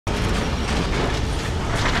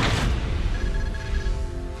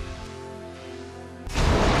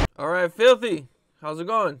All right, Philthy. How's it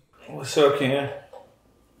going? What's up, Ken?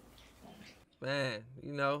 Man,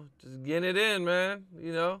 just getting it in, man.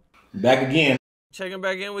 Back again. Checking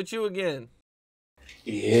back in with you again.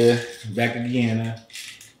 Yeah, back again, huh?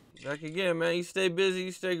 Back again, man. You stay busy,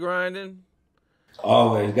 you stay grinding.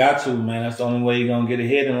 Always got to, man. That's the only way you're gonna get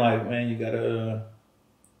ahead in life, man. You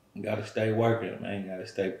gotta stay working, man. You gotta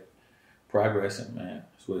stay progressing, man.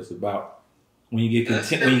 That's what it's about. When you get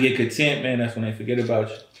content, man, that's when they forget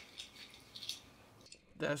about you.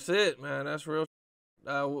 That's it, man. That's real.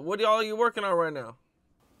 What are you working on right now?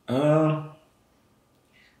 To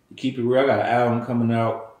keep it real, I got an album coming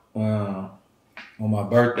out on my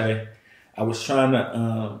birthday. I was trying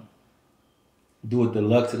to do a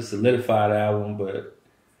deluxe to the solidified album, but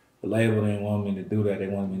the label didn't want me to do that. They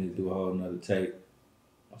wanted me to do a whole nother tape.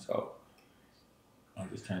 So I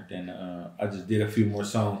just turned in. I just did a few more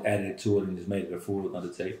songs, added to it, and just made it a full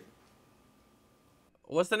another tape.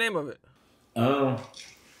 What's the name of it?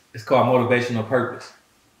 It's called Motivational Purpose.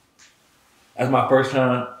 That's my first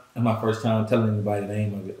time. That's my first time telling anybody the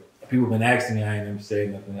name of it. People have been asking me. I ain't never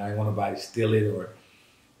said nothing. I ain't want nobody to steal it or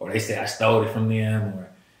they say I stole it from them or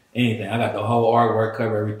anything. I got the whole artwork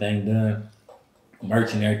cover, everything done,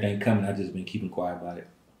 merch and everything coming. I just been keeping quiet about it.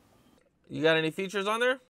 You got any features on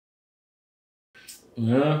there?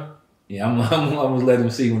 Yeah. I'm gonna let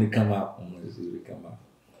them see when it come out. I'm gonna see when it come out.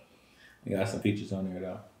 We got some features on there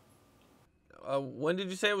though. When did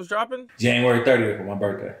you say it was dropping? January 30th for my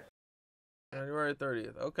birthday. January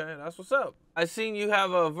 30th. Okay, that's what's up. I seen you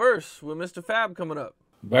have a verse with Mr. F.A.B coming up.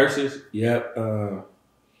 Verses, yep.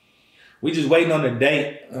 We just waiting on the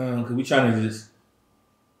date because we trying to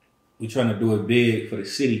do it big for the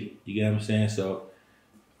city. You get what I'm saying? So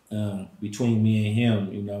between me and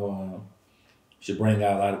him, should bring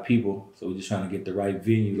out a lot of people. So we're just trying to get the right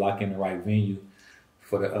venue, lock in the right venue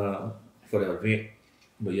for the event.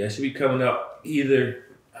 But yeah, it should be coming up either.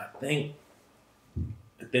 I think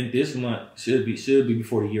this month should be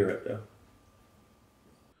before the year up though.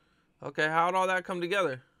 Okay, how'd all that come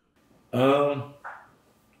together?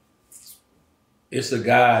 It's a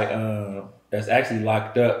guy that's actually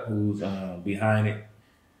locked up who's behind it.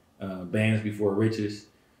 Bands Before Riches.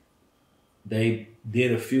 They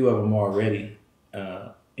did a few of them already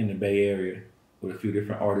in the Bay Area with a few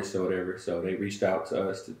different artists or whatever. So they reached out to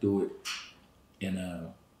us to do it. And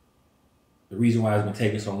the reason why it's been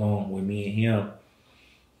taking so long with me and him,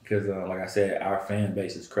 because like I said, our fan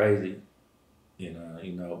base is crazy.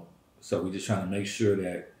 So we just trying to make sure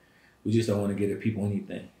that we just don't want to give the people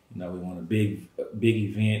anything. We want a big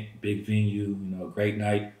event, big venue, a great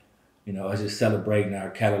night. Us just celebrating our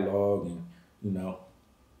catalog and,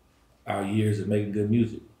 our years of making good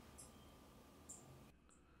music.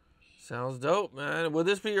 Sounds dope, man. Will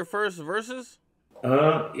this be your first verses?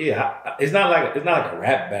 Yeah. It's not like a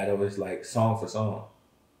rap battle. It's like song for song.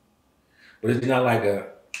 But it's not like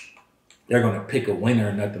they're gonna pick a winner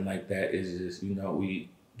or nothing like that. It's just we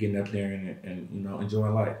getting up there and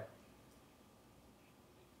enjoying life.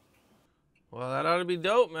 Well, that ought to be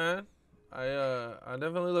dope, man. I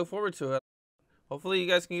definitely look forward to it. Hopefully, you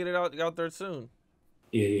guys can get it out there soon.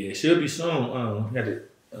 Yeah, it should be soon. We had to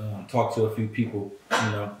talk to a few people,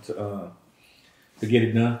 to get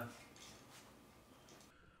it done.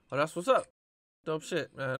 Well, that's what's up. Dope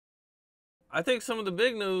shit, man. I think some of the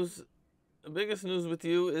biggest news with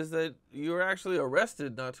you is that you were actually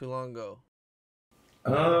arrested not too long ago.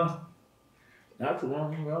 Not too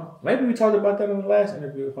long ago. Maybe we talked about that in the last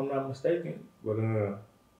interview, if I'm not mistaken. But no,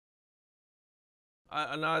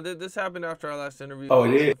 this happened after our last interview. Oh,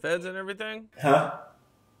 it is? The feds and everything. Huh?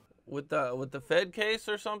 With the Fed case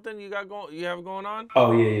or something you have going on?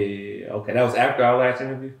 Oh yeah. Okay, that was after our last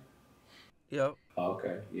interview. Yep. Oh,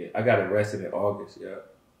 okay, yeah. I got arrested in August. Yeah.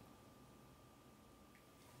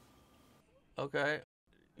 Okay.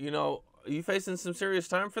 Are you facing some serious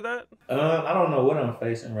time for that? I don't know what I'm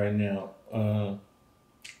facing right now.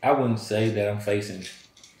 I wouldn't say that I'm facing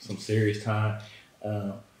some serious time.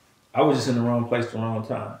 I was just in the wrong place at the wrong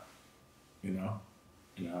time.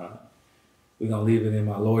 We're gonna leave it in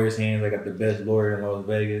my lawyer's hands. I got the best lawyer in Las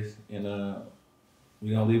Vegas, and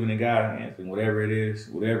we're gonna leave it in God's hands. And whatever it is,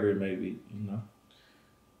 whatever it may be,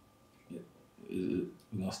 we're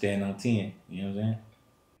gonna stand on 10. You know what I'm saying?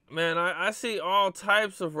 Man, I see all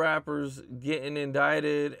types of rappers getting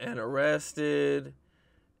indicted and arrested,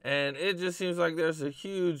 and it just seems like there's a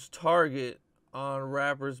huge target on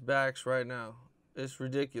rappers' backs right now. It's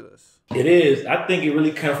ridiculous. It is. I think it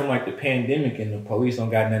really comes from like the pandemic and the police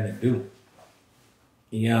don't got nothing to do.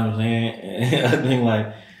 You know what I'm saying? And I think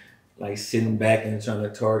like sitting back and trying to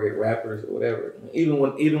target rappers or whatever. Even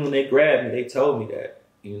when they grabbed me, they told me that,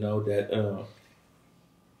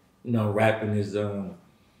 rapping is a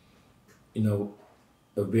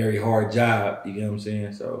very hard job. You get what I'm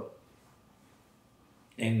saying? So,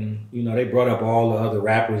 and they brought up all the other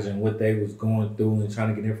rappers and what they was going through and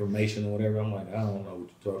trying to get information or whatever. I'm like, I don't know what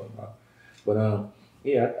you're talking about. But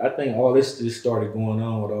yeah, I think all this just started going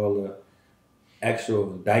on with all the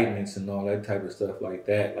actual indictments and all that type of stuff like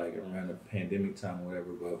that, like around the pandemic time or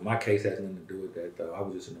whatever. But my case has nothing to do with that though. I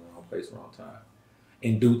was just in the wrong place, wrong time.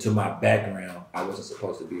 And due to my background, I wasn't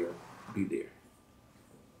supposed to be there.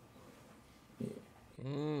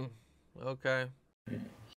 Yeah. Okay. Yeah.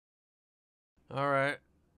 All right.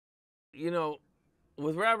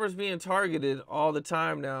 With rappers being targeted all the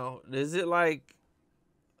time now, is it like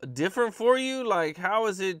different for you? Like, how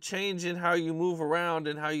is it changing how you move around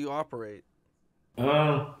and how you operate?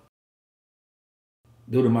 Due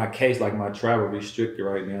to my case, like my travel restricted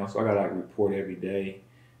right now, so I gotta like report every day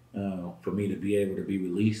for me to be able to be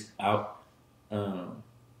released out. I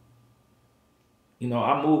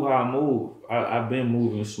move how I move. I've been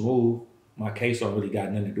moving smooth. My case don't really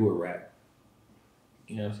got nothing to do with rap.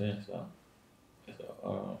 You know what I'm saying?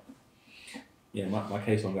 So yeah, my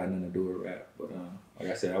case don't got nothing to do with rap. But like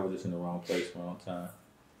I said, I was just in the wrong place, wrong time.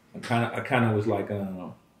 I kind of was like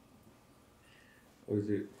what is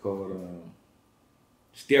it called?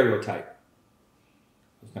 Stereotype.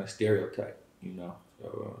 I was kind of stereotype,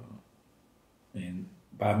 So and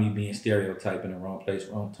by me being stereotyped in the wrong place,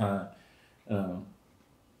 wrong time,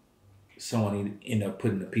 someone ended up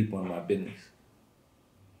putting the people in my business.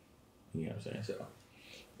 You know what I'm saying? So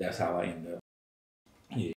that's how I ended up.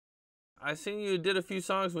 Yeah. I seen you did a few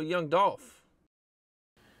songs with Young Dolph.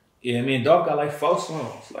 Yeah, me and Dolph got like 4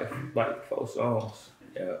 songs, like 4 songs.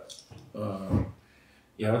 Yeah.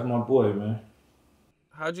 Yeah, that's my boy, man.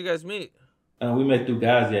 How'd you guys meet? We met through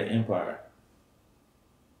guys at Empire.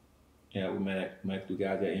 Yeah, we met through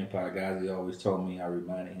guys at Empire. Guys, he always told me I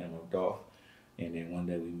reminded him of Dolph. And then one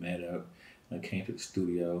day we met up. I came to the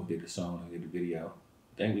studio, did the song, and did the video.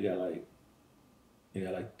 I think we got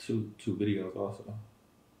like two videos also.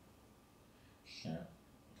 Yeah.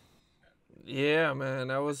 Yeah, man,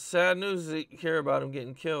 that was sad news to hear about him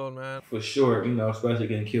getting killed, man. For sure, especially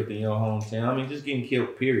getting killed in your hometown. I mean, just getting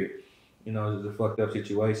killed, period. It's a fucked up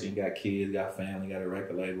situation. You got kids, got family, got a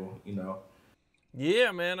record label,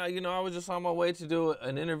 Yeah, man. I was just on my way to do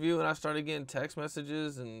an interview, and I started getting text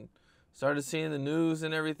messages and started seeing the news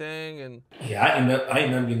and everything. And yeah, I ended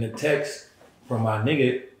up getting a text from my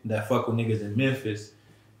nigga that fuck with niggas in Memphis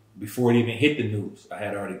before it even hit the news. I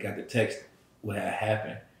had already got the text what had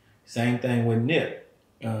happened. Same thing with Nip.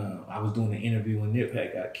 I was doing an interview when Nip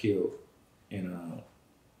had got killed, and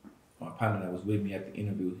my partner that was with me at the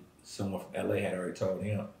interview, someone from LA had already told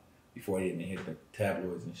him before it even hit the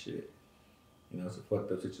tabloids and shit. It's a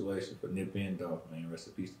fucked up situation for Nip and Dolph, man. Rest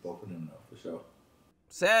in peace to both of them, though, for sure.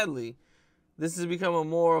 Sadly, this is becoming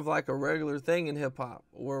more of like a regular thing in hip hop,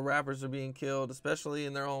 where rappers are being killed, especially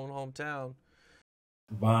in their own hometown.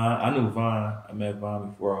 Von, I knew Von. I met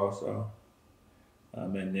Von before also. I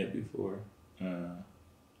met Nip before. I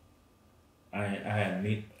had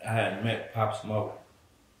met Pop Smoke.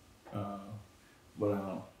 But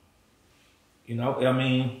I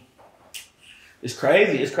mean, it's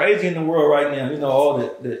crazy. It's crazy in the world right now. All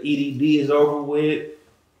the EDD is over with.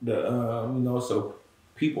 So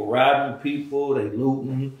people robbing people, they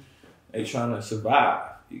looting, they trying to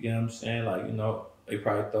survive. You get what I'm saying? Like, they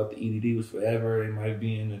probably thought the EDD was forever. They might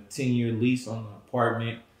be in a 10-year lease on an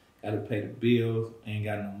apartment, got to pay the bills, ain't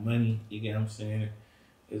got no money. You get what I'm saying?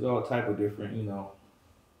 There's all type of different,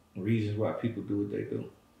 reasons why people do what they do.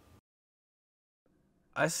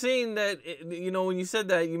 I seen that, when you said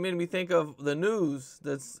that, you made me think of the news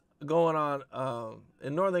that's going on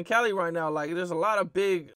in Northern Cali right now. Like, there's a lot of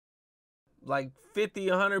big, like 50,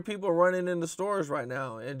 100 people running into stores right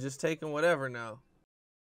now and just taking whatever now.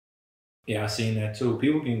 Yeah, I seen that too.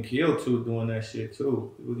 People getting killed too doing that shit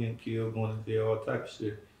too. People getting killed, going to jail, all type of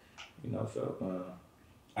shit. So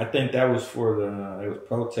I think that was for they was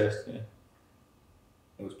protesting.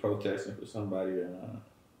 It was protesting for somebody that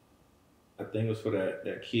I think it was for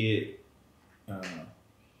that kid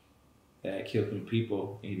that killed some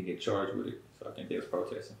people. He didn't get charged with it. So I think they was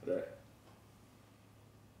protesting for that.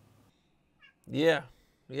 Yeah,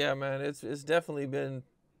 man. It's definitely been,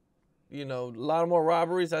 a lot of more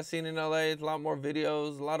robberies I've seen in LA. A lot more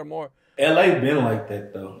videos. A lot of more. LA been like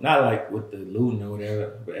that though. Not like with the looting or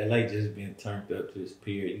whatever, but LA just been turned up to this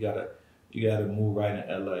period. You gotta move right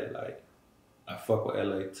in LA. Like, I fuck with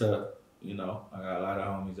LA tough. I got a lot of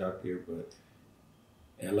homies out there, but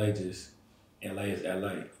LA is LA. A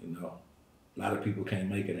lot of people can't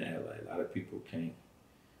make it in LA. A lot of people can't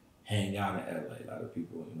hang out in LA. A lot of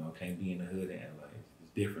people, can't be in the hood in LA.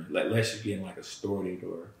 different. Like less you're getting like extorted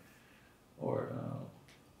or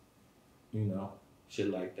you know, shit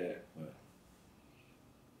like that.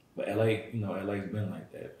 But LA, you know, LA's been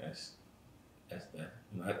like that. That's that.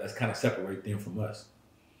 You know, that's kind of separate them from us.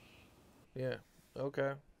 Yeah.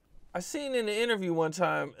 Okay. I seen in an interview one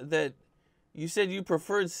time that you said you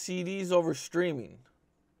preferred CDs over streaming.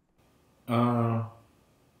 Um,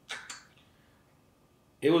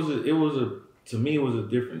 it was a to me it was a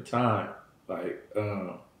different time. Like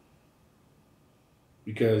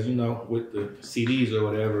because you know with the CDs or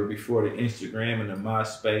whatever before the Instagram and the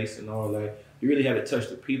MySpace and all that, you really had to touch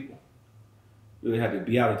the people. You really had to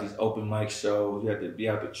be out at these open mic shows. You had to be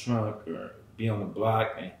out the trunk or be on the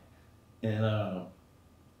block and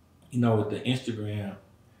you know with the Instagram,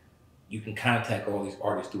 you can contact all these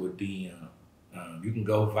artists through a DM. You can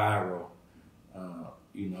go viral.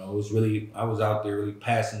 You know, it was really I was out there really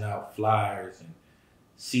passing out flyers and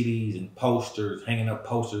CDs and posters, hanging up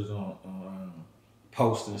posters on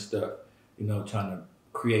posts and stuff. You know, trying to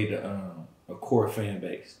create a core fan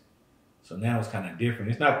base. So now it's kind of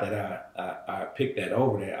different. It's not that I picked that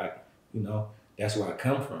over there. You know, that's where I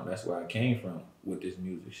come from. That's where I came from with this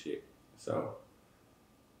music shit. So,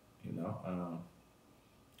 you know,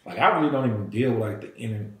 like I really don't even deal with like the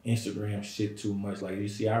Instagram shit too much. Like you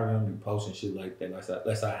see, I really don't be posting shit like that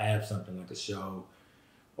unless I have something like a show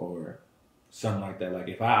or something like that. Like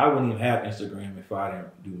if I wouldn't even have Instagram if I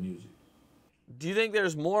didn't do music. Do you think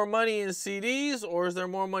there's more money in CDs or is there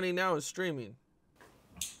more money now in streaming?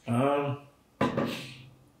 I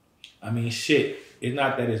mean, shit. It's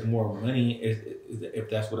not that it's more money. If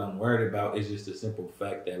that's what I'm worried about, it's just the simple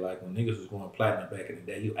fact that like when niggas was going platinum back in the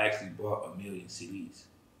day, you actually bought 1 million CDs.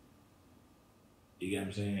 You get what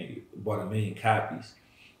I'm saying? You bought 1 million copies.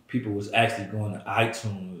 People was actually going to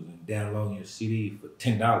iTunes and downloading your CD for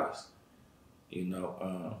 $10. You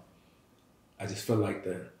know, I just feel like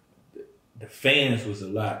the fans was a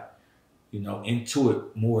lot, you know, into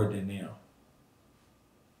it more than now.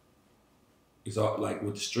 It's all like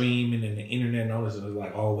with streaming and the internet and all this, it was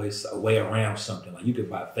like always a way around something. Like you could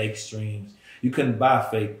buy fake streams. You couldn't buy a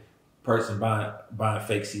fake person buying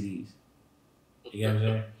fake CDs. You know what I'm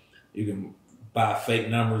saying? You can buy fake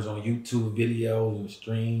numbers on YouTube videos and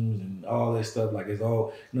streams and all this stuff. Like it's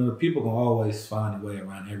all, you know, the people can always find a way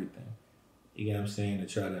around everything. You get what I'm saying? To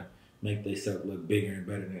try to make themselves look bigger and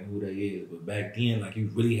better than who they is. But back then, like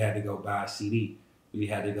you really had to go buy a CD. You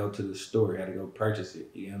really had to go to the store. You had to go purchase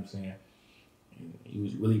it. You know what I'm saying? You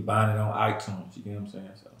was really buying it on iTunes. You get what I'm saying?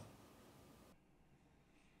 So.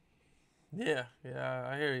 Yeah,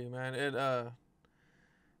 I hear you, man.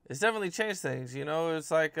 It's definitely changed things. You know, it's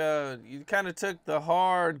like you kind of took the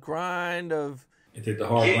hard grind of. It took the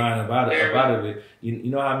hard grind about it. You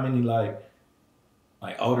know how many like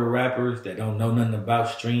older rappers that don't know nothing about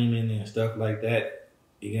streaming and stuff like that.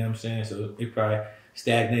 You get what I'm saying? So it probably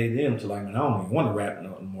stagnated them to like, man, I don't even want to rap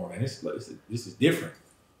no more, man. This is different.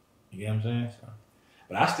 You get what I'm saying? So,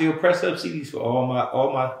 but I still press up CDs for all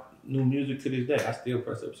my new music to this day. I still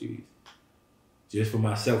press up CDs. Just for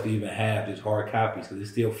myself to even have just hard copies, because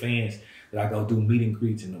there's still fans that I go do meet and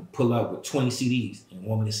greets and pull up with 20 CDs and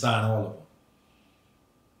want me to sign all of them.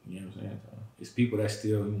 You know what I'm saying? So it's people that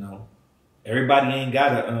still, you know, everybody ain't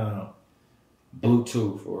got a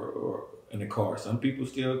Bluetooth or in the car. Some people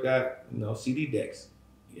still got, you know, CD decks.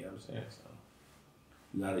 You know what I'm saying?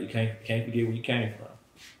 So you can't forget where you came from.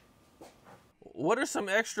 What are some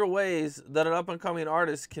extra ways that an up-and-coming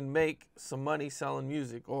artist can make some money selling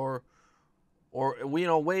music, or you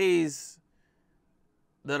know, ways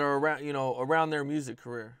that are around, you know, around their music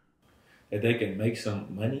career? That they can make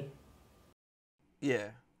some money?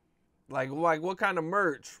 Yeah. Like what kind of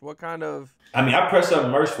merch? What kind of... I mean, I press up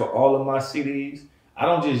merch for all of my CDs. I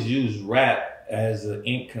don't just use rap as an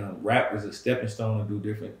income. Rap is a stepping stone to do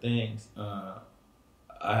different things. I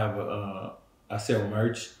sell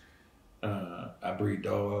merch. I breed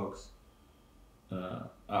dogs. I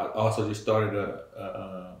also just started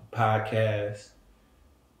a podcast.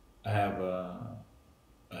 I have a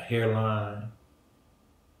hairline.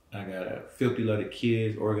 I got a Philthy Love the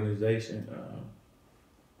Kids organization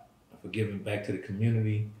for giving back to the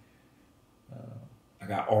community. I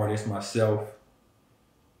got artists myself.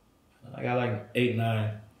 I got like 8,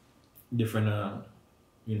 9 different,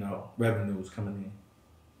 you know, revenues coming in.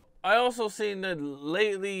 I also seen that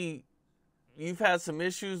lately you've had some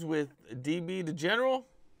issues with DB the General.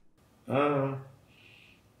 I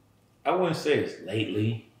wouldn't say it's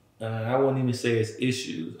lately. I wouldn't even say it's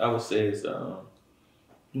issues. I would say it's,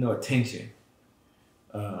 you know, attention.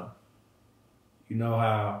 You know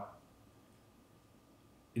how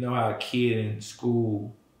a kid in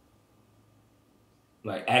school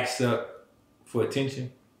like acts up for attention.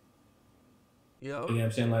 Yep. You know what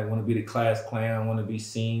I'm saying? Like, want to be the class clown, want to be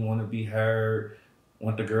seen, want to be heard,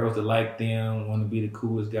 want the girls to like them, want to be the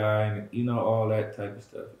coolest guy, and, you know, all that type of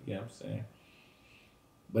stuff. You know what I'm saying?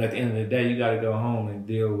 But at the end of the day, you got to go home and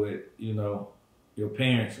deal with, you know, your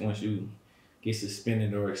parents once you get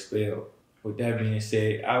suspended or expelled. With that being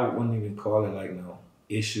said, I wouldn't even call it like no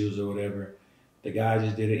issues or whatever. The guy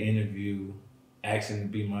just did an interview asking to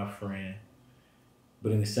be my friend,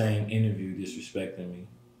 but in the same interview disrespecting me.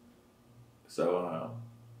 So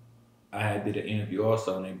I had did an interview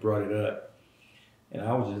also, and they brought it up, and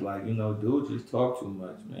I was just like, you know, dude, just talk too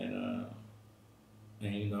much, man.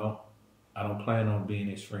 And you know, I don't plan on being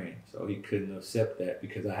his friend, so he couldn't accept that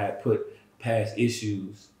because I had put past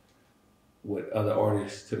issues with other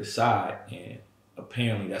artists to the side, and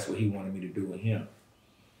apparently that's what he wanted me to do with him.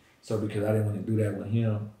 So because I didn't want to do that with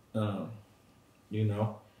him, you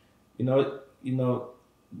know,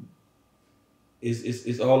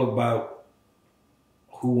 it's all about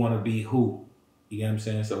who want to be who. You know what I'm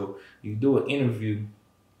saying? So you do an interview,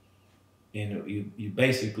 and you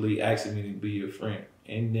basically asking me to be your friend,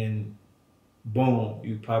 and then boom,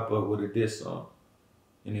 you pop up with a diss song,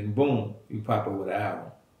 and then boom, you pop up with an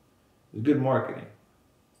album. It's good marketing,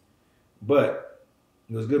 but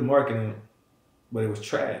it was good marketing, but it was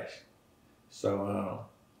trash. So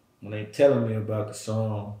when they telling me about the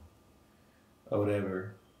song or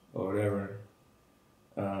whatever,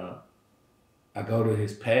 I go to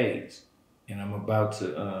his page, and I'm about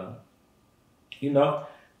to, you know,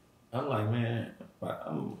 I'm like, man,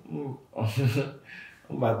 I'm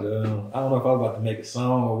about to, I don't know if I was about to make a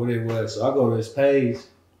song or what it was. So I go to his page,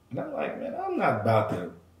 and I'm like, man, I'm not about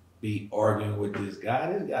to be arguing with this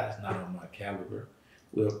guy. This guy's not on my caliber.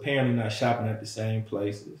 We're apparently not shopping at the same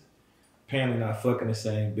places. Apparently not fucking the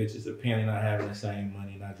same bitches. Apparently not having the same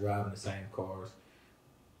money. Not driving the same cars.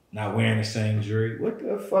 Not wearing the same jewelry. What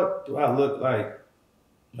the fuck do I look like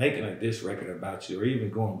making a diss record about you or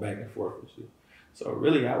even going back and forth with you? So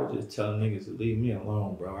really, I was just telling niggas to leave me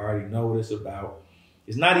alone, bro. I already know what it's about.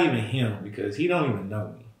 It's not even him because he don't even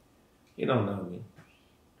know me. He don't know me.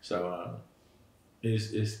 So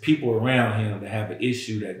it's people around him that have an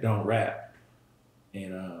issue that don't rap.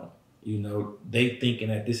 And, you know, they thinking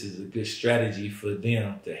that this is a good strategy for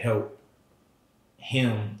them to help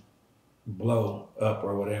him blow up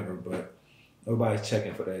or whatever. But nobody's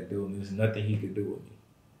checking for that dude. And there's nothing he could do with me.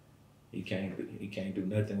 He can't do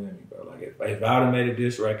nothing with me, bro. Like, if I would have made a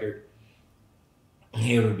diss record,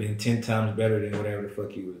 he would have been 10 times better than whatever the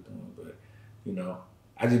fuck he was doing. But, you know,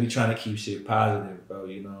 I just be trying to keep shit positive, bro.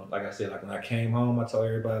 You know, like I said, like when I came home, I told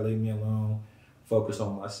everybody, leave me alone, focus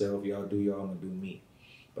on myself. Y'all do y'all, I'm gonna do me.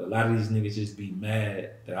 But a lot of these niggas just be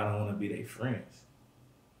mad that I don't want to be their friends,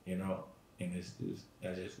 you know? And that's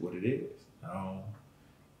just what it is. I don't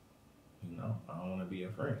want to be a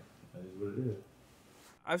friend. That's just what it is.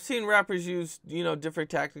 I've seen rappers use, you know,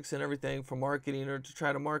 different tactics and everything for marketing or to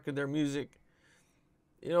try to market their music.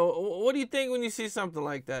 You know, what do you think when you see something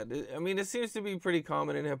like that? I mean, it seems to be pretty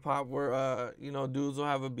common in hip hop where, you know, dudes will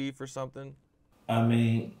have a beef or something. I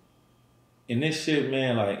mean, in this shit,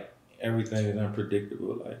 man, like, everything is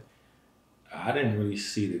unpredictable. Like, I didn't really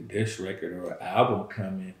see the diss record or album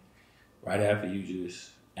coming right after you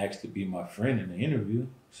just asked to be my friend in the interview.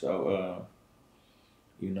 So,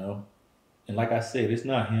 you know, and like I said, it's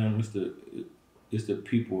not him. It's the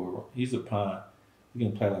people. He's a pawn. He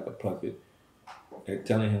can play like a puppet. They're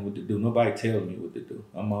telling him what to do. Nobody tells me what to do.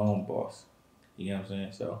 I'm my own boss. You know what I'm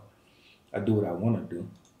saying? So I do what I want to do,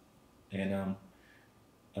 and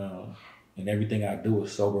and everything I do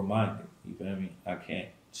is sober minded. You feel me? I can't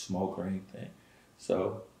smoke or anything.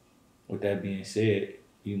 So with that being said,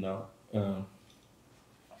 you know,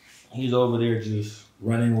 he's over there just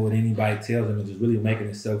running with what anybody tells him and just really making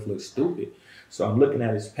himself look stupid. So I'm looking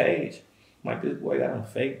at his page. I'm like, this boy got on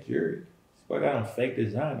fake jewelry. This boy got on fake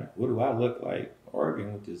designer. What do I look like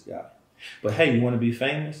arguing with this guy? But hey, you want to be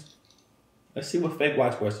famous? Let's see what Fake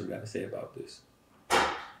Watchbuster got to say about this.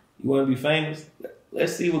 You want to be famous?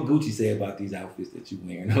 Let's see what Gucci say about these outfits that you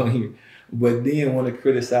wearing on here. But then want to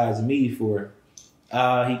criticize me for,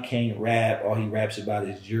 he can't rap. All he raps about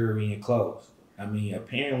is jewelry and clothes. I mean,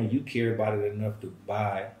 apparently you care about it enough to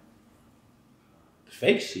buy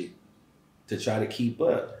fake shit to try to keep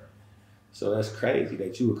up. So that's crazy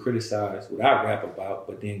that you would criticize what I rap about,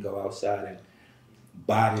 but then go outside and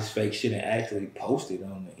buy this fake shit and actually post it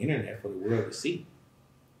on the internet for the world to see.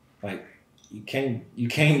 Like, you can't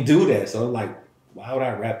do that. So like, why would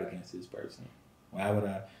I rap against this person? Why would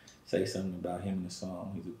I say something about him in the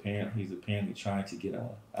song? He's apparently trying to get on.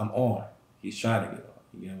 I'm on. He's trying to get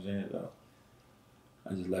on. You know what I'm saying? So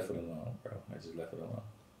I just left it alone, bro. I just left it alone.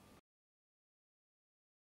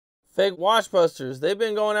 Fake watchbusters. They've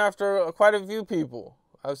been going after quite a few people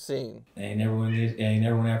I've seen. They ain't never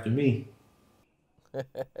went after me.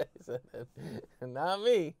 Not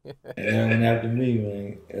me. They never went after me,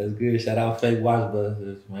 man. It was good. Shout out fake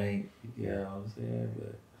watchbusters, man. You know what I'm saying?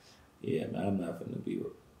 But yeah, man, I'm not gonna be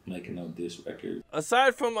making no diss record.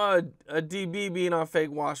 Aside from a DB being on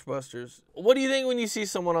fake watchbusters, what do you think when you see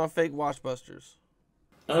someone on fake watchbusters?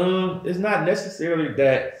 It's not necessarily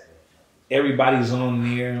that everybody's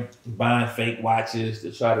on there buying fake watches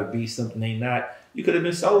to try to be something they not. You could have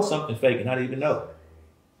been sold something fake and not even know.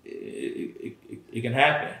 It can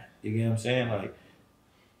happen. You get what I'm saying? Like,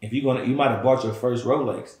 if you might have bought your first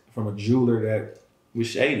Rolex from a jeweler that was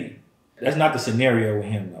shady. That's not the scenario with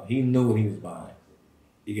him though. He knew what he was buying.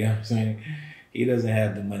 You get what I'm saying? He doesn't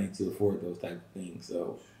have the money to afford those type of things,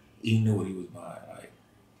 so he knew what he was buying. Like,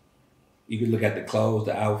 you could look at the clothes,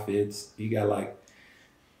 the outfits. He got like,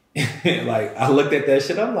 like I looked at that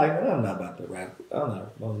shit. I'm like, man, I'm not about to rap.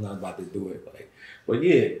 I'm not about to do it. Like, but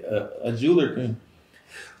yeah, a jeweler can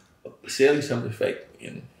sell you something fake,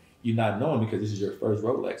 and you're not knowing because this is your first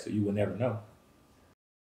Rolex, so you will never know.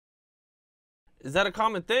 Is that a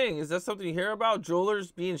common thing? Is that something you hear about?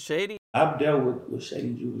 Jewelers being shady? I've dealt with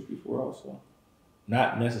shady jewelers before also.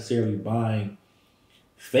 Not necessarily buying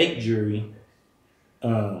fake jewelry,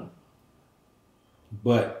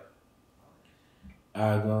 but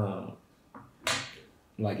I've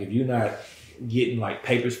like if you're not getting like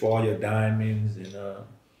papers for all your diamonds and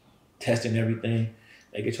testing everything,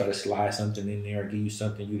 they could try to slide something in there or give you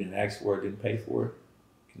something you didn't ask for or didn't pay for,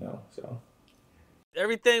 you know, so.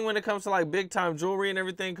 Everything when it comes to like big time jewelry and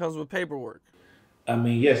everything comes with paperwork. I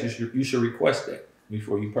mean, yes, you should request that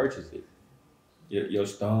before you purchase it. Your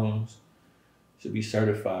stones should be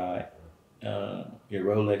certified. Your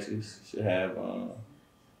Rolexes should have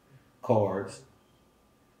cards.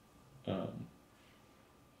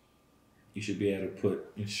 You should be able to put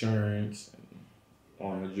insurance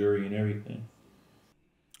on your jewelry and everything.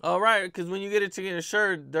 All right, because when you get it to get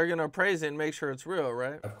insured, they're gonna appraise it and make sure it's real,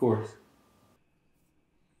 right? Of course.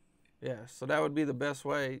 Yeah, so that would be the best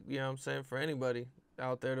way, you know what I'm saying, for anybody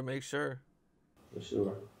out there to make sure. For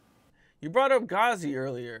sure. You brought up Ghazi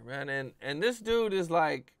earlier, man, and this dude is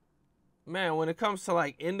like, man, when it comes to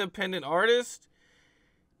like independent artists,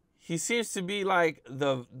 he seems to be like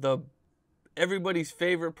the everybody's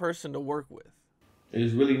favorite person to work with.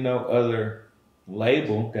 There's really no other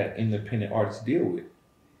label that independent artists deal with.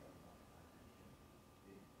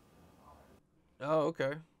 Oh,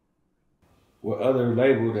 okay. What other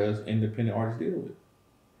label does independent artists deal with?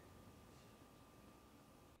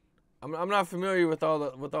 I'm not familiar with all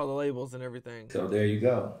the labels and everything. So there you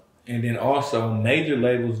go. And then also major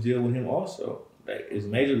labels deal with him also. Like, it's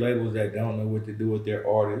major labels that don't know what to do with their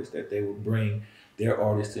artists, that they will bring their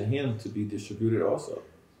artists to him to be distributed also.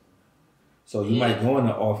 So you might go in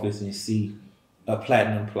the office and see a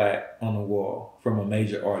platinum plaque on the wall from a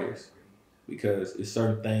major artist because it's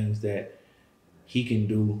certain things that he can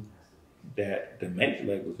do that the major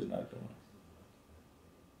labels are not doing.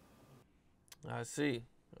 I see.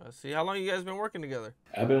 How long you guys been working together?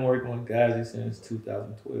 I've been working with Ghazi since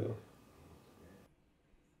 2012.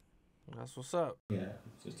 That's what's up. Yeah,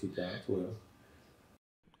 since 2012.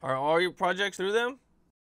 Are all your projects through them?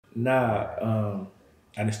 Nah, I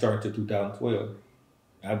didn't start until 2012.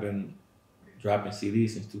 I've been dropping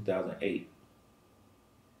CDs since 2008.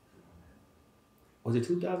 Was it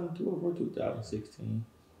 2012 or 2016?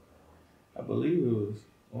 I believe it was,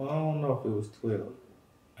 well, I don't know if it was 12.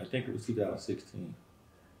 I think it was 2016.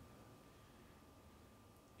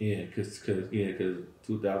 Yeah, cause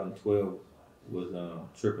 2012 was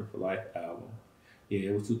Trippin' for Life album. Yeah,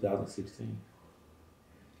 it was 2016.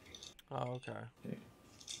 Oh, okay. Yeah.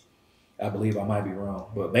 I believe I might be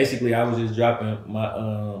wrong, but basically I was just dropping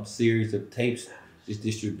my series of tapes just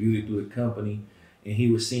distributed through the company, and he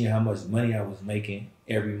was seeing how much money I was making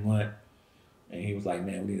every month, and he was like,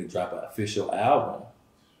 "Man, we need to drop an official album."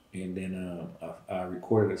 And then I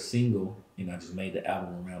recorded a single, and I just made the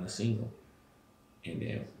album around the single. And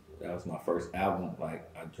then that was my first album. Like,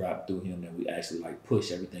 I dropped through him, and we actually like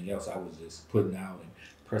pushed everything else I was just putting out and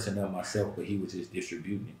pressing up myself, but he was just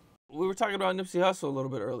distributing it. We were talking about Nipsey Hussle a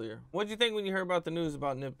little bit earlier. What did you think when you heard about the news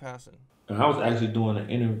about Nip passing? And I was actually doing an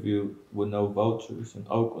interview with No Vultures in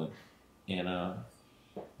Oakland, and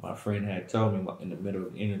my friend had told me in the middle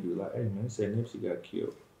of the interview, like, "Hey man, they said Nipsey got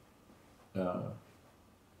killed."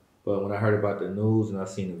 But when I heard about the news and I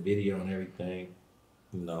seen the video and everything,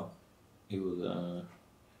 you know, it was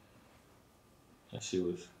that shit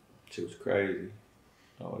was crazy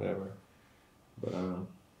or whatever. But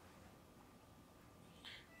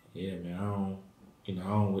yeah, man,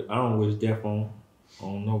 I don't wish death on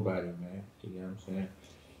on nobody, man. You know what I'm saying?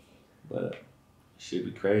 But it should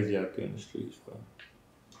be crazy out there in the streets, bro.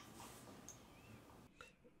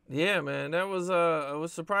 Yeah, man, that was it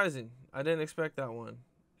was surprising. I didn't expect that one,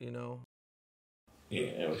 you know. Yeah,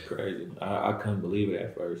 it was crazy. I couldn't believe it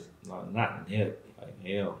at first. Like, not in hell. Like,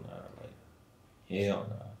 hell nah. Like, hell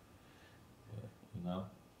nah. But, you know?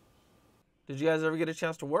 Did you guys ever get a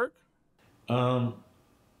chance to work? Um,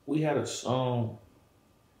 we had a song,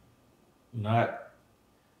 not,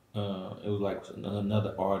 it was like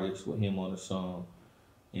another artist with him on the song.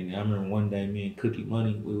 And I remember one day, me and Cookie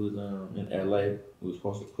Money, we was in LA. We was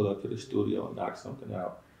supposed to pull up to the studio and knock something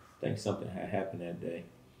out. I think something had happened that day.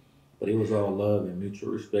 But it was all love and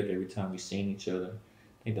mutual respect every time we seen each other.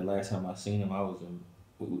 I think the last time I seen him,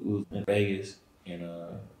 we was in Vegas, and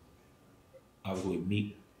I was with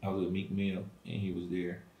Meek Mill, and he was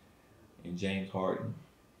there, and James Harden.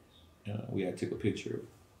 We had took a picture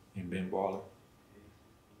and Ben Baller.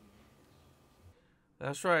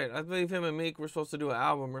 That's right. I believe him and Meek were supposed to do an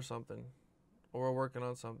album or something, or were working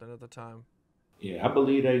on something at the time. Yeah, I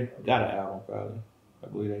believe they got an album probably. I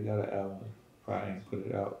believe they got an album. Probably ain't put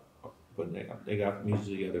it out, but they got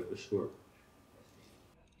music together for sure.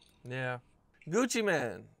 Yeah. Gucci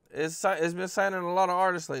Mane it's been signing a lot of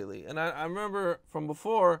artists lately. And I remember from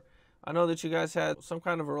before, I know that you guys had some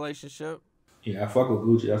kind of a relationship. Yeah, I fuck with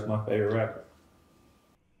Gucci. That's my favorite rapper.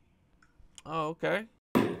 Oh, okay.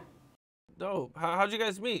 Dope. How'd you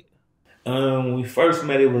guys meet? When we first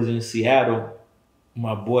met, it was in Seattle.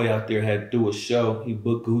 My boy out there had do a show. He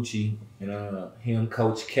booked Gucci, and him,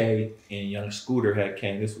 Coach K, and Young Scooter had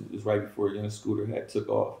came. This was right before Young Scooter had took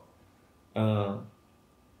off.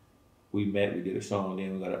 We met. We did a song.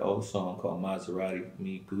 Then we got an old song called Maserati.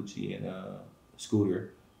 Me, Gucci, and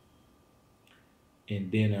Scooter.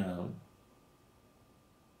 And then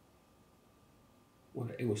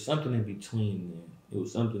it was something in between. Then it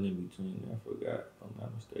was something in between. I forgot. If I'm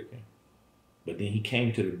not mistaken. But then he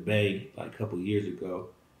came to the Bay like a couple years ago,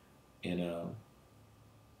 and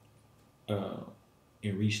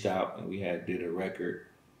reached out, and we had did a record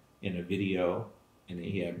and a video, and then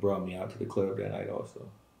he had brought me out to the club that night also.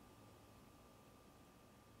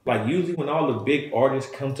 Like usually when all the big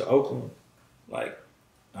artists come to Oakland, like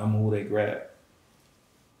I'm who they grab.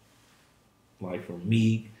 Like from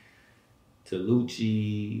me to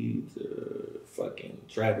Lucci to fucking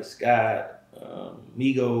Travis Scott,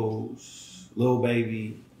 Migos, Lil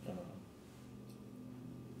Baby,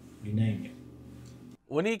 you name it.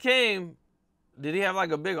 When he came, did he have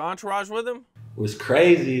like a big entourage with him? What's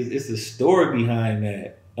crazy is it's a story behind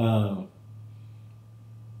that.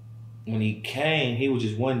 When he came, he was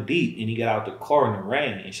just one deep, and he got out the car in the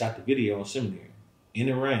rain and shot the video on Seminary. In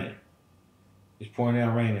the rain. It's pouring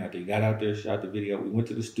down rain out there. He got out there, shot the video. We went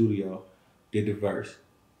to the studio, did the verse.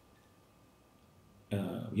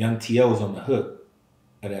 Young T.O. was on the hook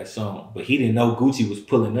of that song, but he didn't know Gucci was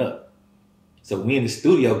pulling up. So we in the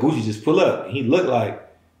studio, Gucci just pull up, and he looked like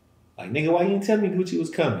nigga, why you didn't tell me Gucci was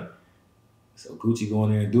coming? So Gucci go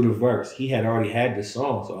in there and do the verse. He had already had the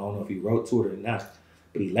song, so I don't know if he wrote to it or not.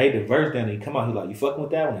 But he laid the verse down and he come out, he like, you fucking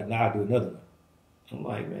with that one? Like, nah, I'll do another one. I'm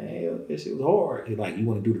like, man, this shit was hard. He like, you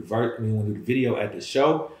want to do the verse, you want to do the video at the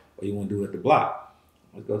show, or you want to do it at the block?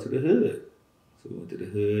 Let's go to the hood. So we went to the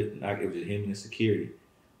hood, and it was just him and the security.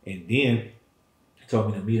 And then he told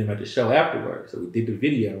me to meet him at the show afterwards. So we did the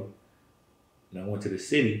video, and I went to the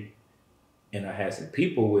city, and I had some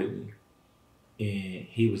people with me. And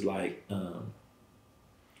he was like,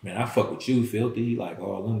 man, I fuck with you, Philthy. Like,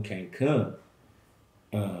 all of them can't come.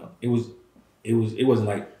 It wasn't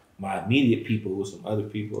like my immediate people, it was some other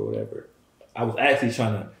people or whatever. I was actually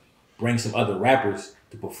trying to bring some other rappers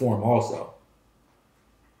to perform also.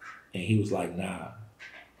 And he was like, nah.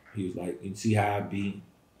 He was like, you see how I beat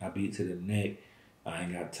to the neck. I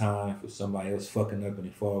ain't got time for somebody else fucking up and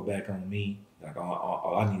it fall back on me. Like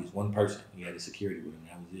all I need is one person. He had the security with him,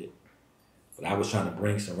 that was it. But I was trying to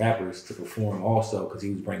bring some rappers to perform also because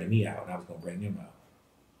he was bringing me out and I was going to bring them out.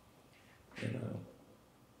 And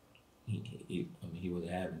he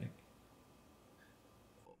wasn't having it.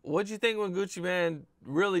 What'd you think when Gucci Mane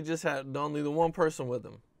really just had only the one person with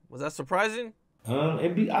him? Was that surprising?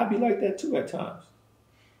 I'd be like that too at times.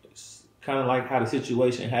 It's kind of like how the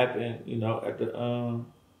situation happened, at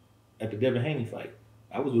the Devin Haney fight.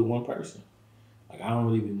 I was with one person. Like I don't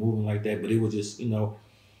really be moving like that, but it was just,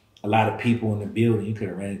 a lot of people in the building. You could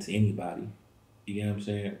have ran into anybody. You know what I'm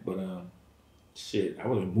saying? But shit, I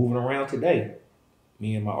wasn't moving around today.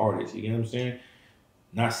 Me and my artists, you know what I'm saying?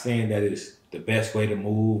 Not saying that it's the best way to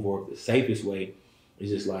move or the safest way. It's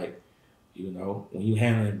just like, when you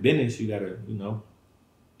handling business, you gotta do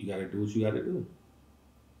what you gotta do.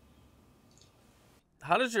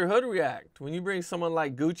 How does your hood react when you bring someone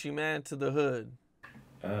like Gucci Man to the hood?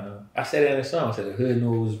 I said that in the song. I said the hood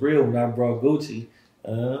knew it was real when I brought Gucci.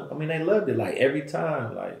 I mean, they loved it. Like every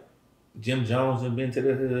time, like Jim Jones had been to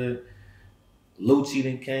the hood, Lucci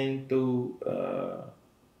then came through.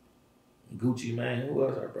 Gucci Man, who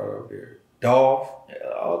else I brought up there? Dolph,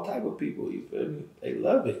 all type of people. You feel me? They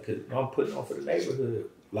love it because I'm putting on for the neighborhood,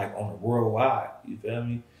 like on the worldwide. You feel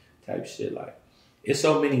me? Type shit. Like it's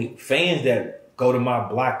so many fans that go to my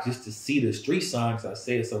block just to see the street songs. I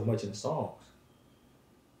say it so much in the songs.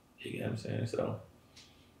 You get what I'm saying? So,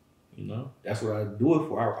 you know, that's what I do it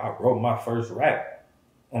for. I wrote my first rap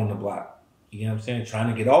on the block. You know what I'm saying? Trying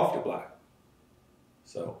to get off the block.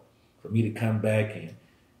 So, for me to come back and,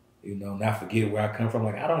 you know, not forget where I come from.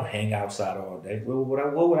 Like, I don't hang outside all day.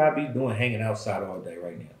 What would I be doing hanging outside all day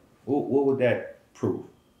right now? What would that prove?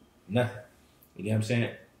 Nothing. You get what I'm saying?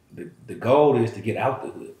 The goal is to get out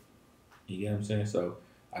the hood. You get what I'm saying? So,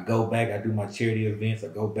 I go back, I do my charity events, I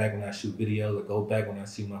go back when I shoot videos, I go back when I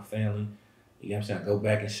see my family. You know what I'm saying? I go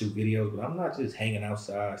back and shoot videos, but I'm not just hanging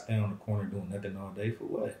outside, standing on the corner doing nothing all day for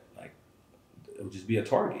what? Like, it would just be a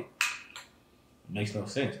target. It makes no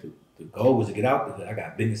sense. The goal was to get out the hood. I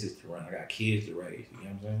got businesses to run, I got kids to raise, you know what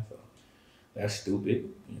I'm saying? So, that's stupid,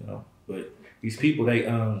 you know? But these people, they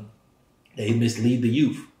mislead the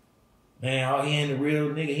youth. Man, oh, he ain't a real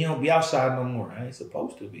nigga, he don't be outside no more. I ain't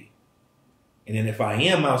supposed to be. And then if I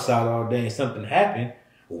am outside all day and something happened,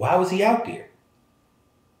 well, why was he out there?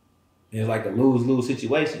 And it's like a lose-lose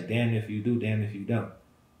situation. Damn if you do, damn if you don't.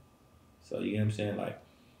 So, you know what I'm saying? Like,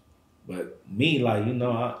 but me, like, you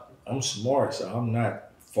know, I'm smart, so I'm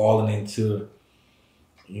not falling into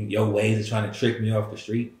your ways of trying to trick me off the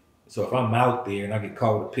street. So if I'm out there and I get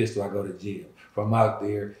caught with a pistol, I go to jail. If I'm out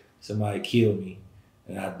there, somebody kill me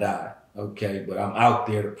and I die. Okay, but I'm out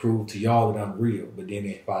there to prove to y'all that I'm real. But then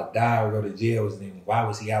if I die or go to jail, then why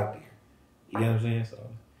was he out there? You know what I'm saying? So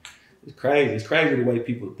it's crazy. It's crazy the way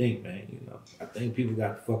people think, man. You know, I think people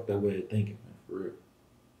got a fucked up way of thinking, man, for real.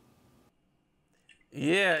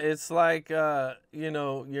 Yeah, it's like, you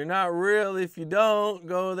know, you're not real if you don't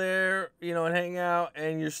go there, you know, and hang out,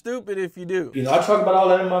 and you're stupid if you do. You know, I talk about all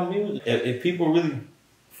that in my music. If people really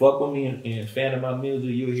fuck with me and fan of my music,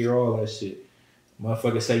 you'll hear all that shit.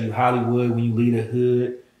 Motherfuckers say you Hollywood when you leave the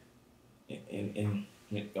hood. And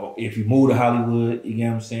if you move to Hollywood, you get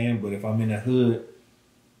what I'm saying? But if I'm in the hood,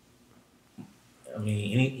 I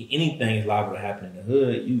mean, anything is liable to happen in the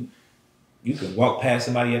hood. You can walk past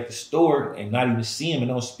somebody at the store and not even see him and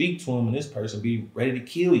don't speak to him, and this person be ready to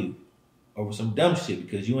kill you over some dumb shit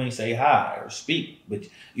because you ain't say hi or speak, but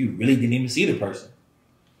you really didn't even see the person.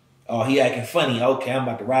 Oh, he acting funny. Okay, I'm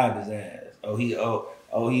about to rob his ass.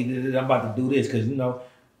 He did it. I'm about to do this because you know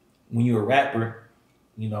when you're a rapper,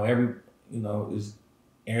 you know is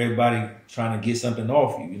everybody trying to get something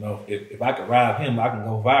off you. You know, if I could rob him, I can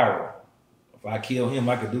go viral. If I kill him,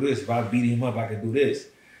 I could do this. If I beat him up, I could do this.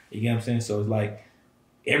 You get what I'm saying? So it's like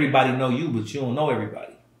everybody know you, but you don't know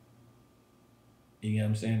everybody. You get what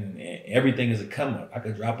I'm saying? And everything is a come up. I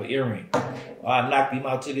could drop an earring. Oh, I knocked him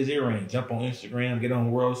out, took his earring. Jump on Instagram, get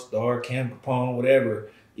on World Star, Capone,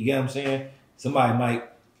 whatever. You get what I'm saying? Somebody might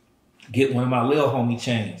get one of my little homie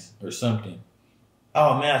chains or something.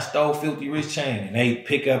 Oh man, I stole Philthy Rich chain. And they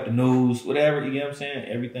pick up the news, whatever, you get what I'm saying?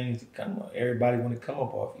 Everything's come up. Everybody want to come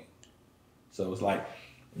up off you. So it's like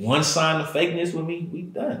one sign of fakeness with me, we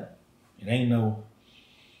done. It ain't no,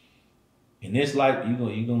 in this life, you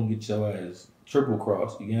gonna get your ass triple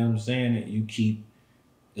cross. You get what I'm saying? And you keep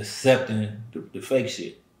accepting the fake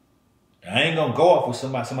shit. I ain't gonna go off with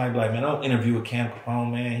somebody be like, man, don't interview with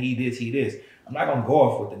Capone, man. He this. I'm not gonna go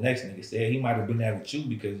off what the next nigga said. He might have been there with you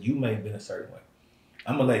because you may have been a certain way.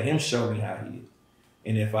 I'm gonna let him show me how he is.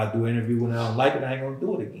 And if I do an interview when I don't like it, I ain't gonna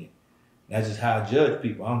do it again. That's just how I judge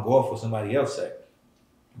people. I don't go off what somebody else say.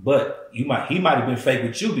 But he might have been fake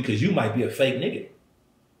with you because you might be a fake nigga.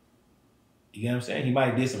 You get what I'm saying? He might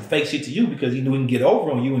have did some fake shit to you because he knew he can get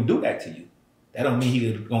over on you and do that to you. That don't mean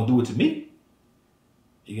he gonna do it to me.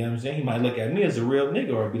 You get what I'm saying? He might look at me as a real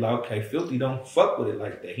nigga or be like, okay, Philthy don't fuck with it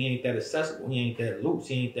like that. He ain't that accessible. He ain't that loose.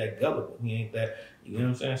 He ain't that gullible. He ain't that, you know what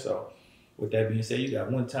I'm saying? So with that being said, you got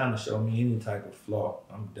one time to show me any type of flaw.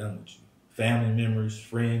 I'm done with you. Family members,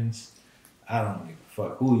 friends, I don't give a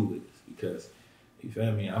fuck who you is because, you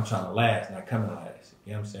feel me? I'm trying to last, not coming to last.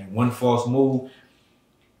 You know what I'm saying? One false move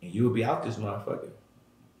and you'll be out this motherfucker.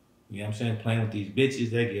 You know what I'm saying? Playing with these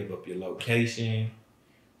bitches, they give up your location,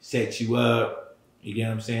 set you up. You get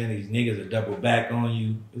what I'm saying? These niggas will double back on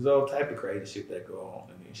you. There's all type of crazy shit that go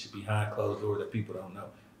on. I mean, shit behind closed doors that people don't know.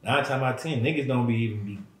 9 times out of 10, niggas don't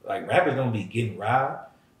be like rappers don't be getting robbed.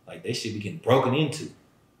 Like they should be getting broken into.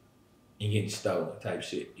 and getting stolen type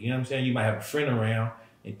shit. You know what I'm saying? You might have a friend around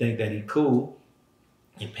and think that he cool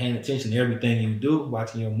and paying attention to everything you do,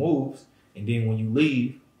 watching your moves, and then when you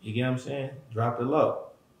leave, you get what I'm saying? Drop it low.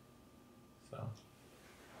 So,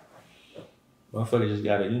 motherfucker just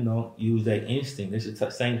gotta, use that instinct. This is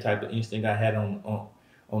the same type of instinct I had on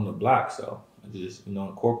the block. So I just,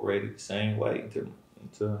 incorporated the same way into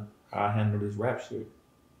how I handle this rap shit.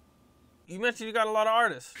 You mentioned you got a lot of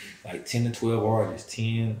artists. Like 10 to 12 artists,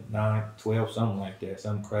 10, 9, 12, something like that.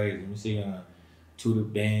 Something crazy. Let me see. To the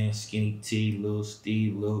Band, Skinny T, Lil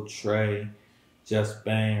Steve, Lil Trey, Just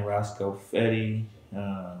Bang, Roscoe Fetty,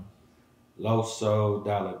 Loso,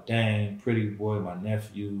 Dollar Dane, Pretty Boy, my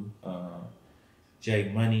nephew,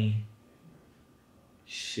 J Money,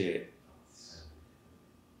 shit.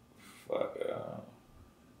 Fuck,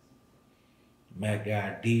 Matt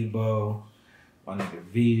Guy Debo, my nigga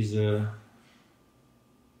Visa.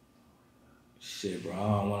 Shit, bro, I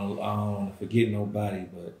don't want to forget nobody,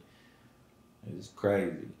 but it's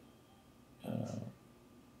crazy. And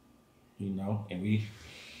we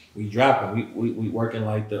dropping. We working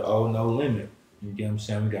like the No Limit. You get what I'm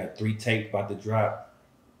saying? We got 3 tapes about to drop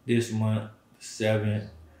this month, the 7th,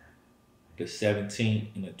 the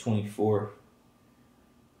 17th, and the 24th.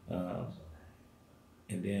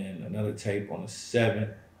 And then another tape on the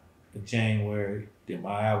 7th of January. Then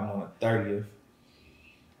my album on the 30th.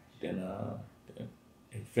 Then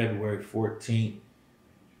in February 14th,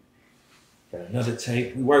 got another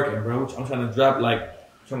tape. We working, bro. I'm trying to drop like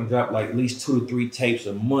at least 2 to 3 tapes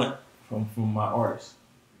a month from my artists.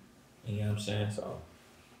 You know what I'm saying? So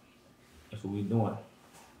that's what we doing.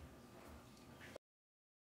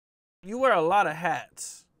 You wear a lot of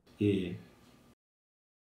hats. Yeah.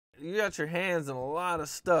 You got your hands in a lot of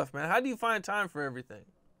stuff, man. How do you find time for everything?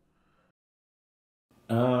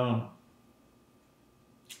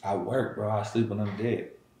 I work, bro. I sleep when I'm dead.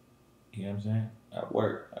 You know what I'm saying? I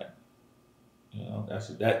work.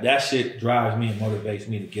 That shit drives me and motivates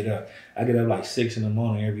me to get up. I get up like 6 in the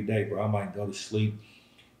morning every day, bro. I might go to sleep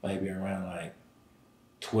maybe around like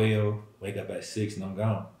 12, wake up at 6 and I'm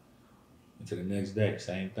gone. Until the next day,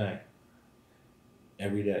 same thing.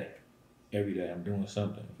 Every day. Every day I'm doing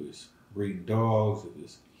something. If it's breeding dogs, if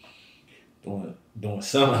it's doing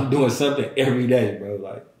something, I'm doing something every day, bro.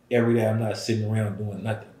 Like every day I'm not sitting around doing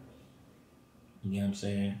nothing. You know what I'm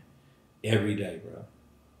saying? Every day, bro.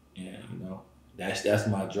 And that's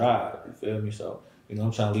my drive. You feel me? So,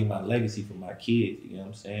 I'm trying to leave my legacy for my kids. You know what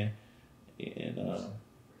I'm saying? And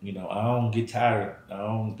I don't get tired. I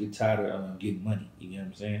don't get tired of getting money. You know what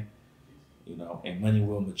I'm saying? And money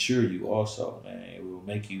will mature you also, man. It will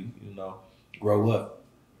make you, grow up.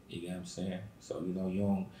 You know what I'm saying? So,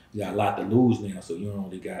 you got a lot to lose now, so you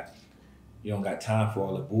don't got time for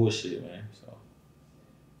all the bullshit, man. So.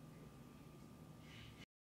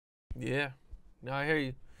 Yeah. No, I hear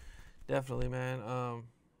you. Definitely, man.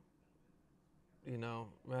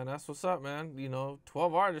 Man, that's what's up, man.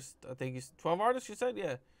 12 artists. I think 12 artists, you said?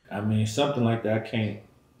 Yeah. I mean, something like that. I can't,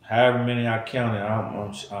 however many I counted,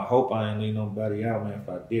 I hope I didn't leave nobody out, man. If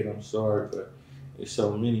I did, I'm sorry, but there's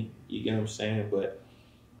so many. You get what I'm saying? But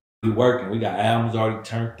we working. We got albums already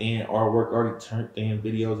turned in, artwork already turned in,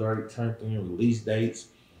 videos already turned in, release dates.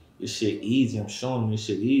 This shit easy. I'm showing them this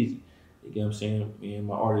shit easy. You get what I'm saying? Me and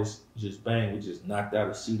my artist Just Bang, we just knocked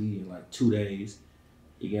out a CD in like 2 days.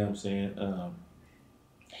 You get what I'm saying?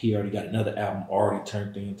 He already got another album already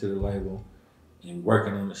turned into the label. And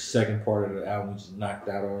working on the second part of the album, we just knocked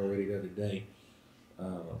out already the other day.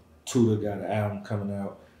 Tuda got an album coming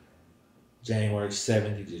out January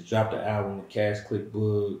 7th. He just dropped the album with Cash Click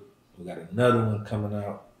Boog. We got another one coming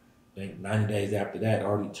out, I think 90 days after that,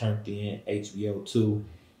 already turned in, HBO 2.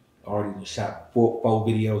 Already shot four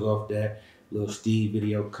videos off that. Lil Steve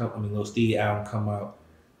album come out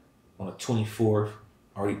on the 24th.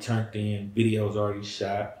 Already turned in. Videos already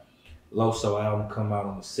shot. Loso album come out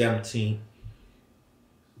on the 17th.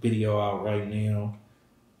 Video out right now.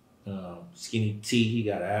 Skinny T, he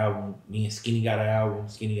got an album. Me and Skinny got an album.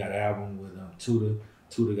 Skinny got an album with Tuda.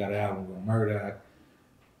 Tuda got an album with Murdoch.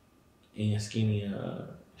 And Skinny,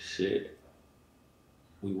 shit.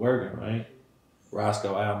 We working, right?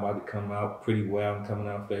 Roscoe album about to come out. Pretty Boy album coming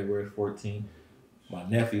out February 14th. My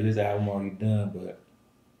nephew, his album already done, but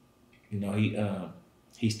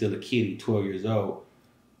he's still a kid. He's 12 years old.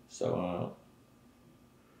 So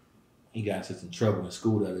he got into some trouble in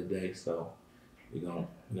school the other day. So we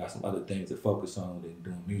got some other things to focus on than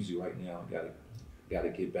doing music right now. Gotta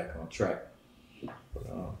get back on track. But,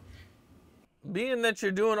 being that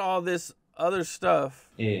you're doing all this other stuff,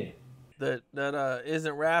 yeah. That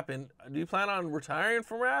isn't rapping, do you plan on retiring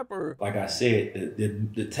from rap or? Like I said,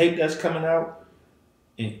 the tape that's coming out,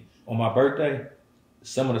 And on my birthday,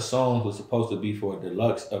 some of the songs were supposed to be for a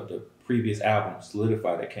deluxe of the previous album,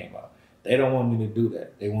 Solidify, that came out. They don't want me to do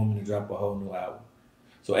that. They want me to drop a whole new album.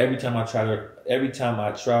 So every time I try to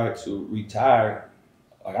retire,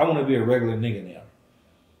 like I want to be a regular nigga now.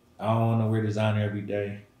 I don't want to wear designer every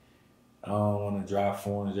day. I don't want to drive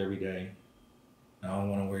foreigns every day. I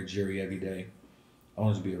don't want to wear jewelry every day. I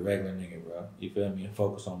want to be a regular nigga, bro. You feel me? And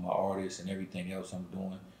focus on my artists and everything else I'm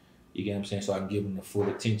doing. You get what I'm saying? So I can give them the full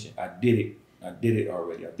attention. I did it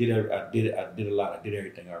already. I did a lot. I did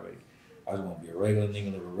everything already. I just want to be a regular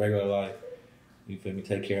nigga, live a regular life. You feel me?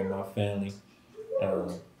 Take care of my family.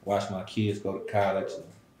 Watch my kids go to college and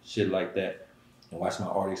shit like that. And watch my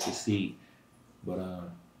artists succeed. But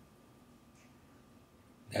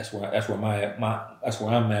that's where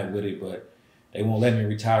I'm at with it. But they won't let me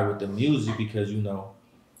retire with the music because, you know,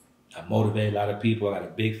 I motivate a lot of people. I got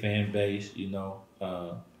a big fan base, you know.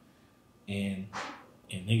 And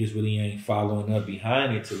niggas really ain't following up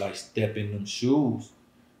behind it to like step in them shoes.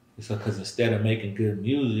 So, cause instead of making good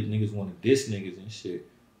music, niggas want to diss niggas and shit.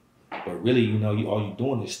 But really, you know, all you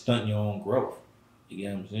doing is stunting your own growth. You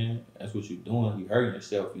get what I'm saying? That's what you're doing. You're hurting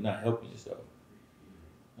yourself. You're not helping yourself.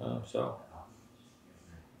 So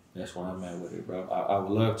that's where I'm at with it, bro. I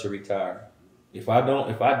would love to retire. If I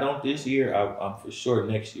don't this year, I'm for sure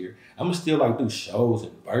next year. I'm gonna still like do shows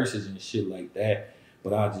and verses and shit like that.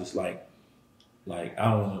 But I just like I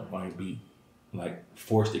don't want to like be like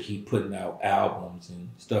forced to keep putting out albums and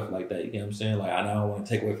stuff like that. You know what I'm saying? Like I don't want to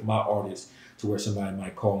take away from my artists to where somebody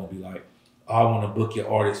might call and be like, oh, I want to book your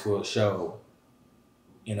artist for a show.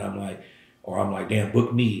 And I'm like, damn,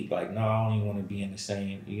 book me. Like, no, I don't even want to be in the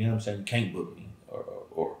same, you know what I'm saying? You can't book me.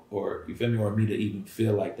 Or you feel me? Or me to even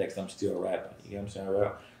feel like that because I'm still rapping. You know what I'm saying?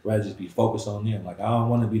 I'd rather just be focused on them. Like, I don't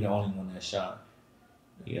want to be the only one that shine.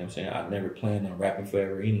 You know what I'm saying? I never planned on rapping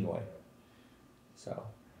forever anyway. So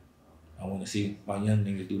I want to see my young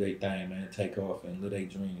niggas do their thing, man, take off and live their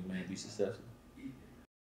dreams, man, be successful.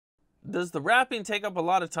 Does the rapping take up a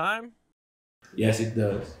lot of time? Yes, it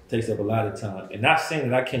does. It takes up a lot of time. And not saying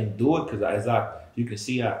that I can't do it, because you can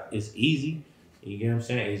see it's easy. You get what I'm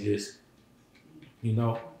saying? It's just, you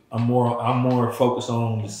know, I'm more focused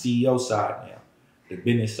on the CEO side now, the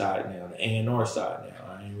business side now, the A&R side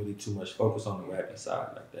now. I ain't really too much focused on the rapping side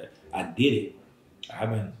like that. I did it.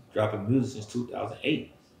 I've been dropping music since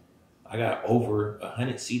 2008. I got over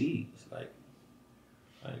 100 CDs. Like,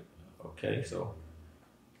 okay, so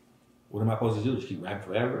what am I supposed to do? Just keep rapping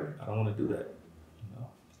forever? I don't want to do that. You know?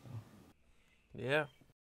 So. Yeah.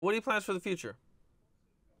 What are your plans for the future?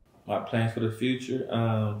 My plans for the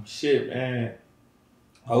future? Shit, man.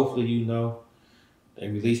 Hopefully, you know, they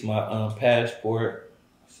release my passport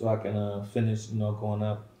so I can finish, you know, going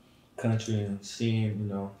up country and seeing, you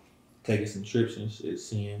know, taking some trips and shit,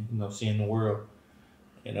 seeing the world.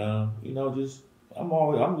 And you know,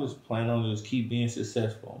 I'm just planning on just keep being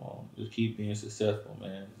successful, man. Just keep being successful,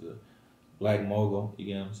 man. As a black mogul, you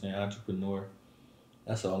get what I'm saying, entrepreneur.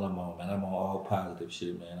 That's all I'm on, man. I'm on all positive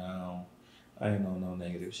shit, man. I ain't on no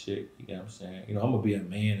negative shit, you get what I'm saying? You know, I'm gonna be a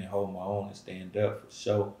man and hold my own and stand up for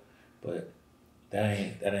sure. But that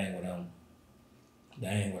ain't what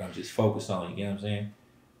I'm just focused on, you get what I'm saying?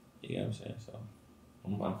 You get what I'm saying? So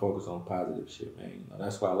I'm focused on positive shit, man. You know,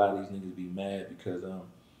 that's why a lot of these niggas be mad because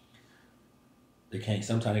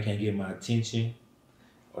sometimes they can't get my attention,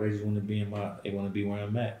 or they just want to be where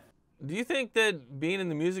I'm at. Do you think that being in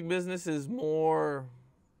the music business there's more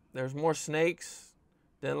snakes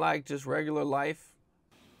than like just regular life?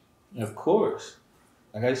 Of course.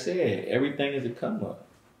 Like I said, everything is a come up.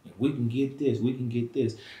 If we can get this, we can get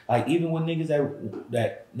this. Like even when niggas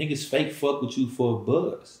that niggas fake fuck with you for a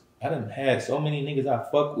buzz. I done had so many niggas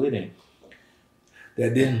I fuck with and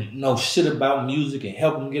that didn't know shit about music and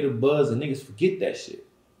help them get a buzz, and niggas forget that shit.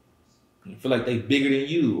 And feel like they bigger than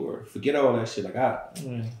you or forget all that shit. Like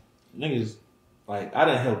niggas, like I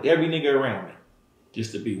done helped every nigga around me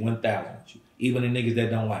just to be 1,000 with you. Even the niggas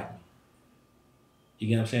that don't like me. You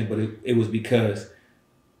get what I'm saying? But it was because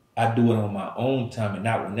I do it on my own time and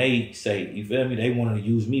not when they say, you feel me? They want to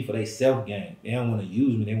use me for their self-gain. They don't want to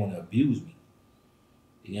use me, they want to abuse me.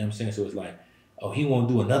 You know what I'm saying? So it's like, oh, he won't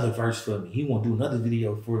do another verse for me. He won't do another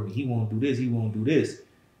video for me. He won't do this. He won't do this.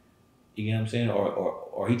 You get what I'm saying?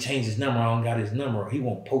 Or he changed his number. I don't got his number. Or he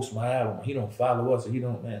won't post my album. Or he don't follow us. Or he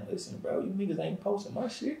don't, man, listen, bro. You niggas ain't posting my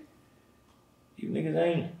shit. You niggas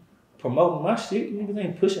ain't promoting my shit. You niggas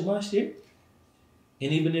ain't pushing my shit.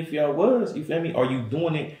 And even if y'all was, you feel me? Are you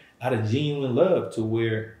doing it out of genuine love to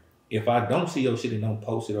where if I don't see your shit and don't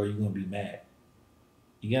post it, are you going to be mad?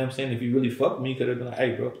 You get what I'm saying? If you really fuck with me, you could have been like,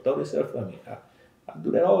 hey, bro, throw this up for me. I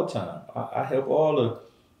do that all the time. I help all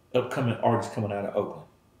upcoming artists coming out of Oakland.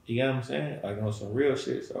 You get what I'm saying? Like on some real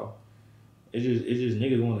shit. So it's just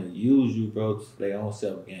niggas want to use you, bro, to their own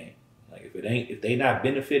self gain. Like if they not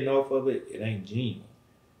benefiting off of it, it ain't genuine.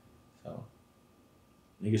 So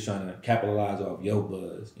niggas trying to capitalize off your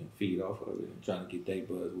buzz and feed off of it and trying to get their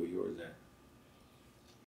buzz where yours at.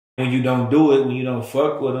 When you don't do it, when you don't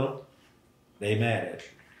fuck with them, they mad at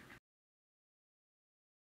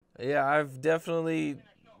you. Yeah, I've definitely,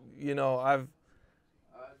 I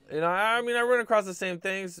mean, I run across the same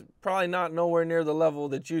things, probably not nowhere near the level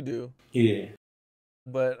that you do. Yeah.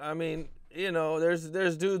 But I mean, there's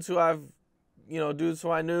dudes who dudes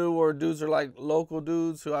who I knew, or dudes who are like local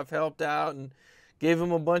dudes who I've helped out and gave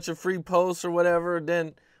them a bunch of free posts or whatever.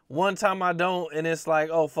 Then one time I don't, and it's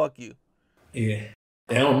like, oh, fuck you. Yeah.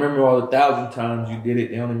 They don't remember all the 1,000 times you did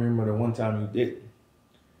it. They only remember the one time you did it.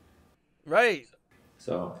 Right.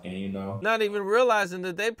 So, and not even realizing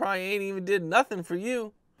that they probably ain't even did nothing for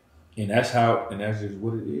you. And that's just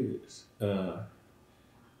what it is.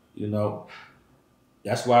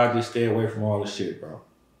 That's why I just stay away from all the shit, bro.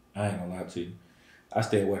 I ain't gonna lie to you. I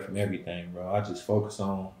stay away from everything, bro. I just focus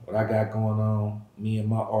on what I got going on. Me and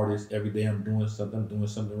my artist, every day I'm doing something. I'm doing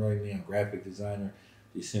something right now. Graphic designer.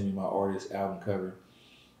 Just send me my artist album cover.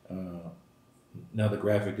 Another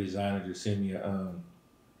graphic designer just sent me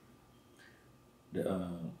the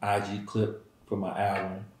IG clip for my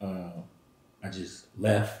album. I just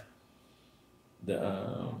left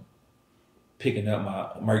the picking up my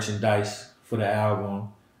merchandise for the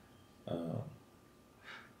album.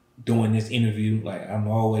 Doing this interview, like I'm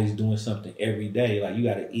always doing something every day. Like you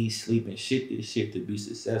gotta eat, sleep, and shit this shit to be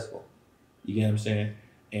successful. You get what I'm saying?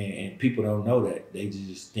 And people don't know that. They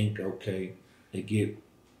just think, okay, they do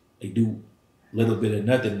a little bit of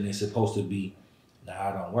nothing and it's supposed to be, nah,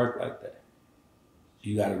 I don't work like that.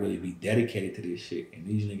 You gotta really be dedicated to this shit. And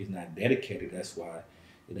these niggas not dedicated, that's why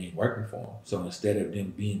it ain't working for them. So instead of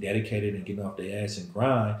them being dedicated and getting off their ass and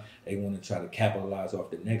grind, they want to try to capitalize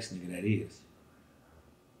off the next nigga that is.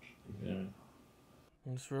 Yeah.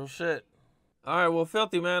 That's real shit. All right, well,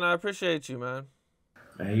 Philthy, man, I appreciate you, man.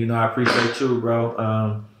 Man, I appreciate you,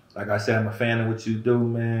 bro. Like I said, I'm a fan of what you do,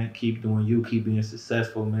 man. Keep doing you. Keep being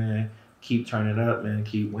successful, man. Keep turning up, man.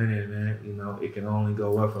 Keep winning, man. It can only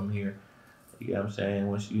go up from here. You get what I'm saying?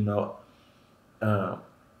 Once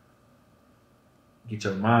get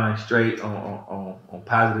your mind straight on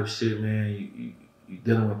positive shit, man. You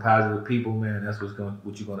dealing with positive people, man. That's what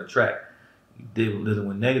you're gonna attract. You dealing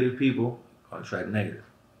with negative people, gonna attract negative.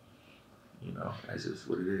 That's just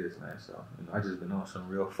what it is, man. So I just been on some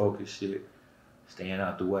real focused shit, staying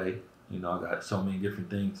out the way. I got so many different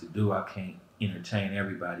things to do. I can't entertain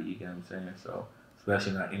everybody. You get what I'm saying? So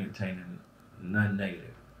especially not entertaining none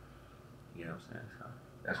negative. You know what I'm saying? So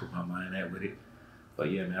that's what my mind at with it.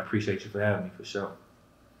 But yeah, man, I appreciate you for having me for sure.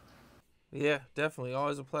 Yeah, definitely.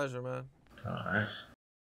 Always a pleasure, man. All right.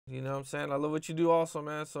 You know what I'm saying? I love what you do also,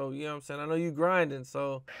 man. So, you know what I'm saying? I know you grinding,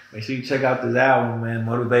 so. Make sure you check out this album, man.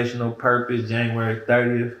 Motivational Purpose, January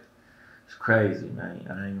 30th. It's crazy, man.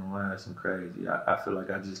 I ain't gonna lie, it's some crazy. I feel like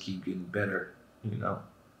I just keep getting better,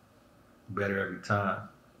 better every time.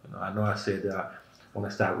 I know I said that I want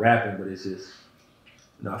to stop rapping, but it's just,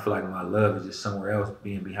 I feel like my love is just somewhere else,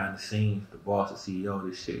 being behind the scenes, the boss, the CEO of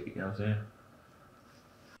this shit. You know what I'm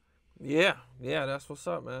saying? Yeah, that's what's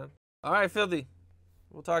up, man. All right, Philthy.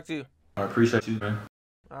 We'll talk to you. I appreciate you, man.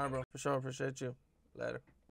 All right, bro. For sure. Appreciate you. Later.